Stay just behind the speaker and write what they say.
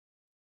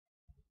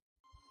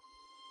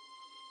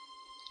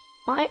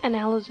My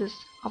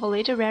analysis of a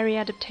literary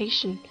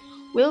adaptation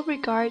will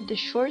regard the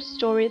short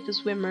story The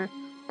Swimmer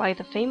by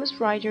the famous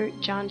writer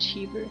John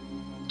Cheever,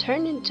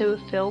 turned into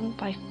a film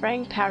by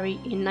Frank Perry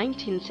in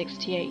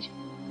 1968.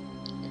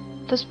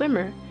 The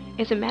Swimmer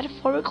is a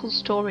metaphorical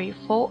story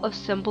full of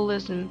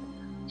symbolism.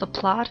 The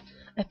plot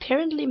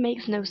apparently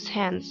makes no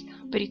sense,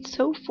 but it's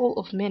so full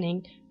of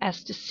meaning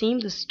as to seem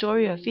the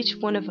story of each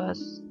one of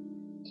us.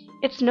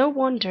 It's no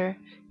wonder,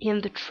 in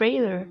the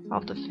trailer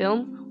of the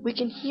film, we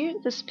can hear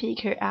the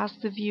speaker ask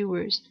the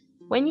viewers,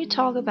 "When you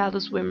talk about the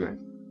swimmer,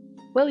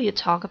 will you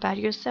talk about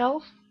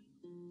yourself?"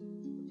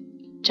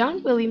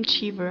 John William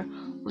Cheever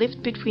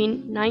lived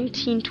between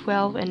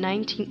 1912 and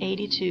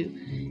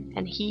 1982,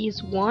 and he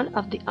is one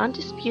of the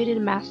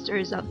undisputed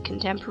masters of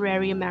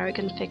contemporary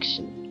American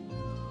fiction.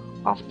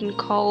 Often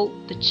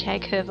called the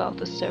Chekhov of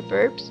the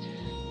suburbs,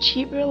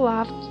 Cheever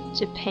loved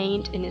to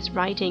paint in his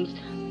writings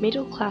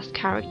middle-class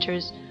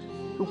characters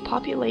who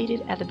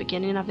populated at the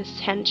beginning of his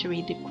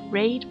century the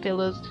great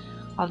villas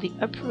of the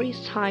Upper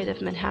East Side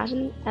of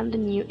Manhattan and the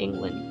New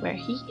England where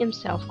he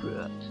himself grew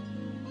up.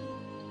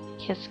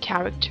 His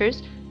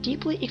characters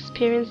deeply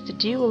experience the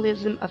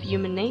dualism of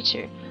human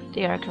nature.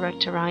 They are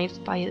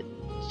characterized by a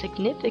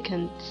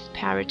significant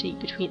disparity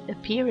between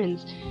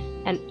appearance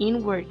and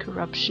inward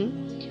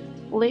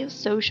corruption, live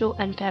social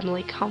and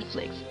family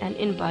conflicts, and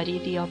embody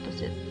the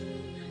opposites.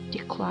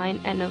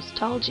 Decline and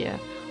nostalgia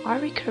are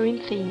recurring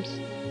themes,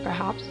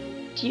 perhaps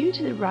due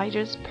to the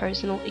writer's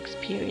personal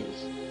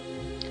experience.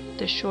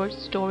 The short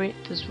story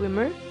The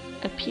Swimmer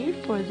appeared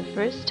for the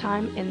first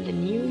time in The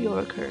New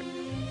Yorker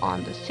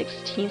on the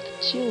 16th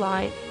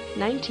July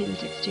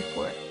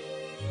 1964.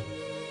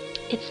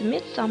 It's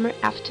midsummer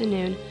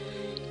afternoon.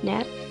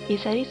 Ned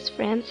is at his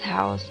friend's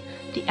house.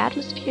 The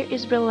atmosphere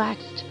is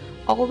relaxed.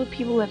 All the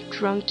people have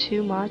drunk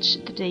too much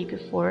the day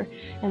before,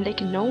 and they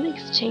can only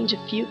exchange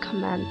a few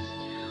comments,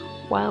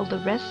 while the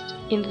rest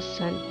in the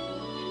sun.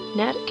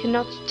 Ned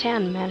cannot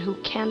stand men who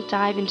can't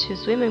dive into a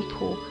swimming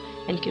pool,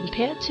 and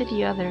compared to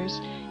the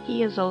others,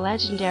 he is a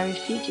legendary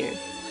figure.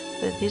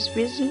 For this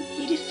reason,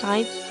 he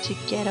decides to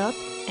get up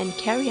and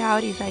carry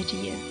out his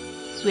idea,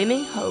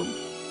 swimming home.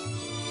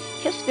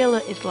 His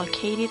villa is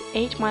located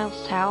 8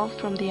 miles south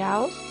from the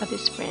house of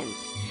his friends,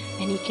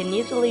 and he can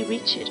easily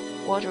reach it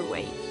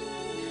waterways.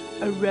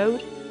 A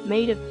road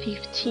made of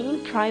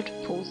 15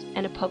 private pools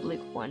and a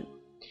public one.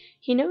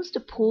 He knows the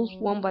pools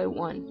one by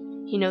one.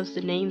 He knows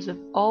the names of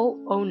all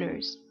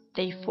owners.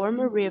 They form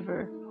a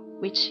river,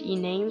 which he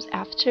names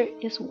after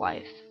his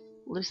wife,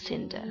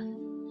 Lucinda.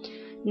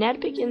 Ned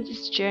begins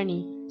his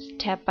journey,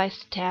 step by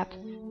step,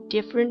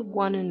 different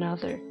one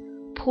another.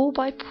 Pool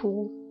by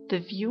pool, the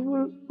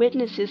viewer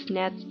witnesses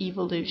Ned's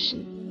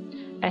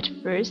evolution. At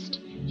first,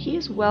 he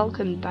is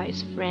welcomed by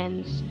his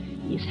friends.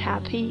 He is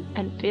happy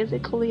and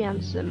physically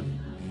handsome,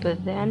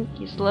 but then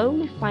he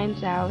slowly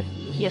finds out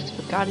he has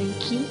forgotten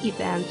key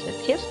events of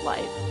his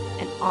life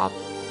and of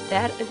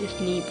that of his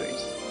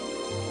neighbors.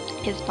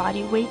 His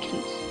body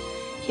wakens.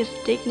 His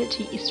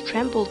dignity is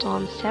trampled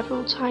on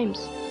several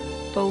times,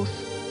 both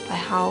by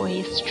how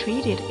he is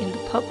treated in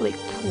the public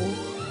pool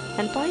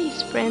and by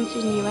his friends'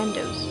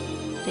 innuendos.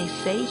 They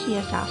say he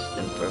has asked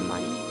them for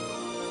money.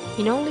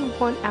 In only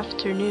one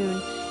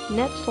afternoon,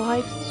 Ned's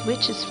life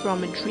switches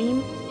from a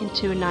dream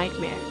into a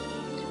nightmare.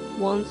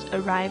 Once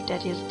arrived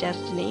at his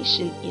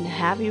destination in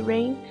heavy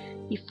rain,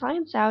 he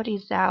finds out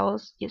his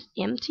house is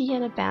empty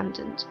and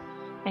abandoned,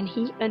 and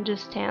he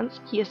understands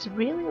he has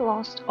really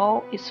lost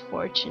all his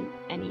fortune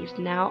and he is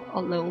now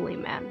a lonely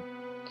man.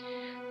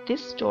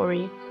 This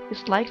story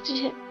is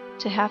likely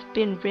to have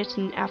been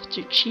written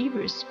after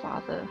Cheever's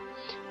father,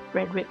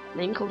 Frederick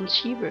Lincoln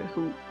Cheever,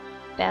 who,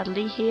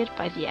 badly hit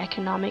by the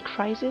economic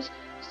crisis,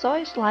 saw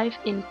his life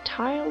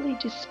entirely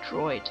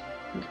destroyed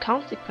and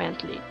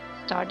consequently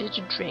started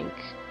to drink,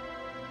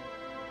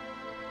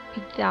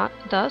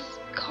 thus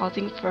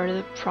causing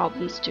further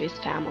problems to his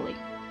family.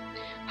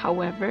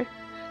 However,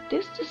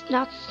 this does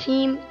not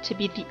seem to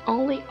be the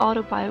only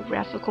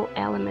autobiographical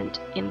element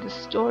in the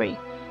story.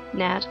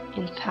 Ned,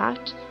 in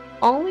fact,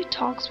 only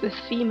talks with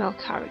female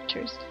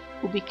characters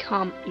who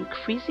become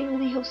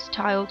increasingly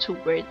hostile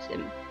towards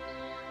him.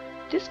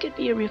 This could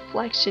be a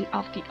reflection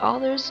of the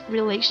author's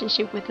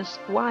relationship with his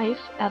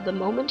wife at the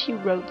moment he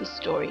wrote the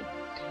story.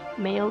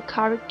 Male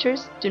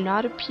characters do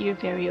not appear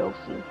very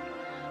often.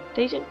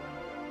 They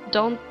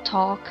don't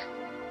talk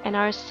and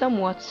are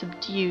somewhat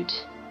subdued.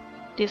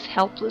 This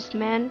helpless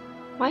man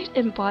might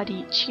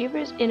embody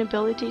Cheever's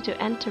inability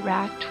to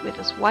interact with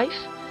his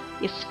wife,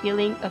 his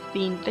feeling of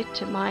being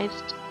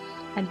victimized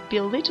and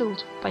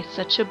belittled by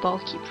such a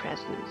bulky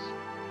presence.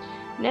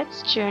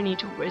 Ned's journey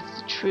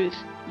towards the truth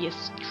he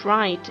has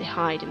tried to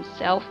hide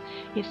himself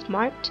is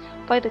marked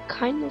by the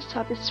kindness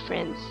of his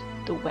friends,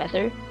 the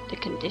weather, the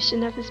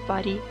condition of his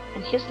body,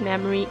 and his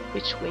memory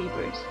which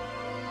wavers.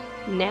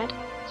 Ned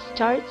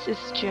starts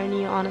his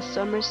journey on a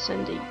summer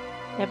Sunday.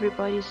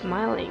 Everybody is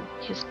smiling.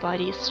 His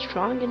body is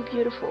strong and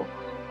beautiful,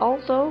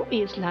 although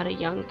he is not a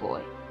young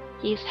boy.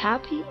 He is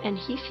happy and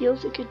he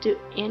feels he could do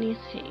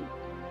anything.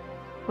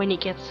 When he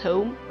gets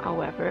home,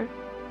 however,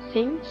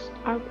 things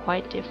are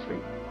quite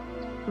different.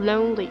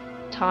 Lonely,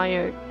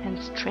 tired,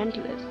 and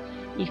strengthless,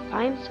 he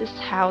finds his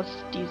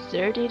house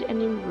deserted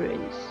and in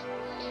ruins.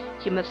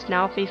 He must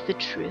now face the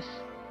truth,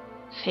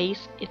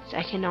 face its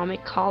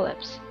economic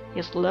collapse,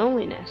 his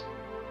loneliness.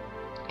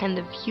 And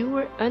the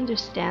viewer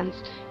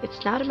understands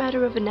it's not a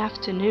matter of an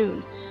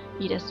afternoon.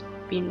 It has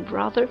been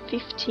rather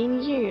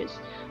 15 years,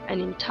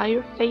 an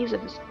entire phase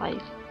of his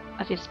life,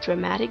 of his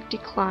dramatic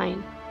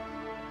decline.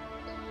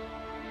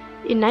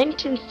 In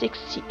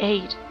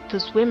 1968, The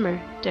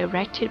Swimmer,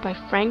 directed by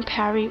Frank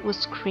Perry, was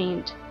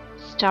screened,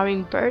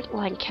 starring Burt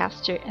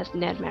Lancaster as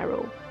Ned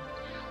Merrill.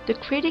 The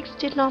critics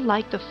did not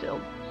like the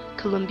film.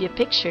 Columbia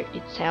Pictures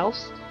itself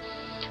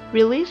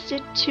released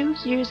it 2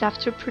 years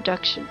after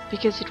production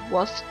because it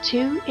was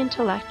too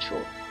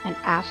intellectual, and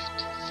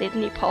asked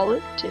Sidney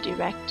Pollack to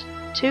direct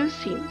 2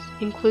 scenes,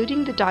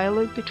 including the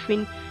dialogue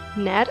between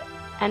Ned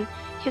and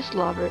his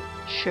lover,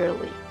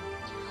 Shirley.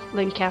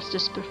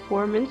 Lancaster's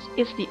performance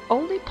is the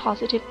only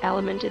positive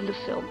element in the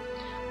film.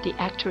 The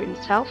actor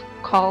himself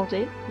called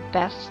it the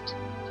best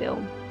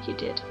film he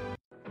did.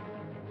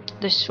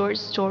 The short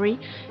story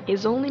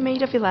is only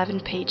made of 11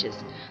 pages.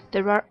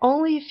 There are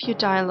only a few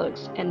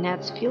dialogues, and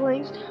Ned's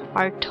feelings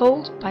are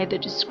told by the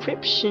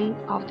description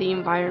of the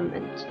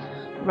environment,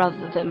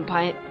 rather than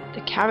by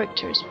the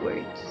characters'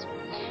 words.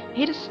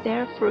 It is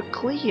therefore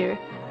clear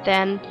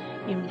that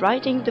in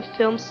writing the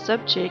film's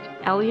subject,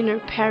 Eleanor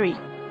Perry,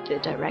 the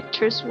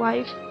director's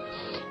wife,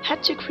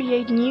 had to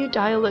create new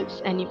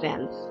dialogues and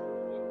events.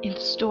 In the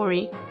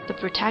story, the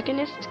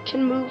protagonist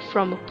can move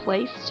from a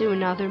place to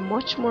another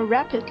much more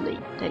rapidly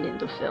than in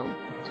the film.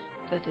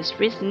 For this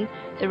reason,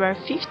 there are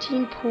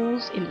 15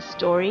 pools in the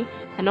story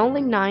and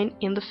only 9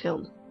 in the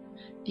film.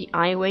 The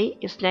highway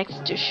is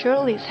next to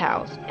Shirley's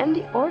house, and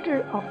the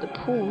order of the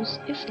pools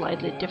is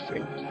slightly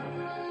different.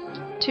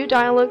 2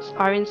 dialogues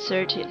are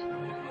inserted.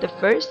 The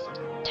first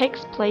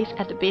takes place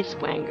at the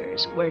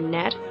Biswangers, where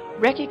Ned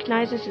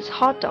recognizes his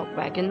hot dog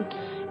wagon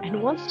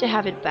and wants to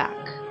have it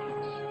back.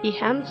 He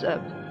ends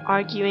up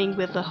arguing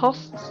with the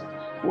hosts,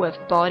 who have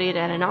bought it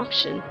at an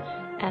auction,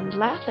 and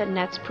laugh at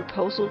Ned's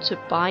proposal to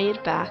buy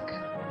it back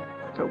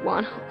for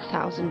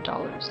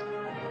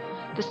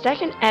 $1,000. The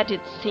second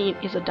edit scene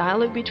is a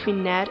dialogue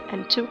between Ned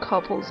and 2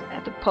 couples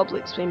at the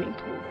public swimming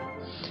pool,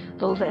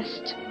 the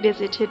last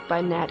visited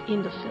by Ned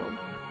in the film.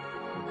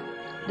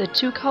 The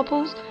 2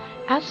 couples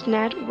ask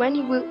Ned when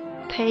he will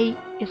pay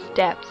his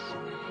debts.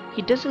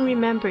 He doesn't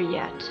remember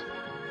yet,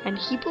 and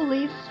he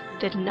believes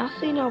that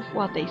nothing of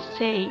what they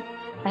say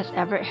has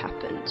ever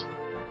happened.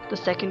 The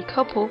second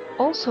couple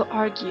also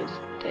argues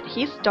that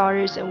his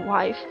daughters and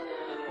wife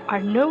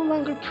are no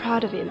longer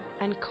proud of him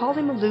and call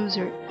him a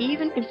loser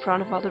even in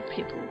front of other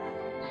people.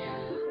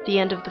 The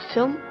end of the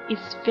film is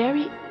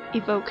very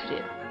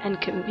evocative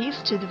and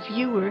conveys to the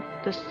viewer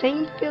the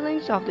same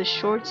feelings of the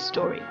short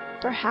story,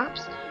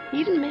 perhaps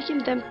even making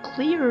them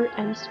clearer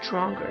and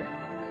stronger.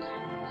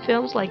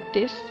 Films like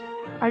this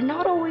are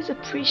not always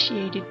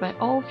appreciated by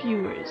all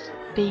viewers,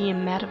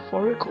 being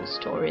metaphorical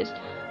stories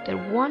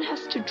that one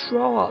has to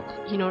draw up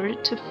in order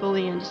to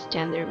fully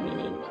understand their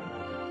meaning.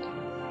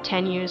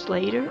 10 years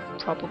later,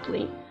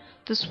 probably,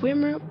 The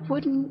Swimmer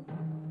would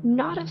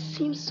not have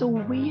seemed so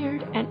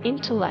weird and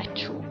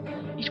intellectual.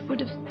 It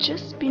would have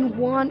just been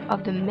one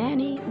of the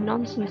many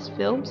nonsense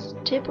films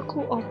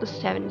typical of the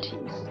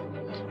 70s,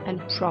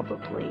 and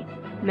probably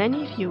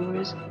many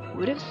viewers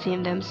would have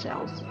seen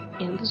themselves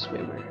in The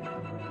Swimmer.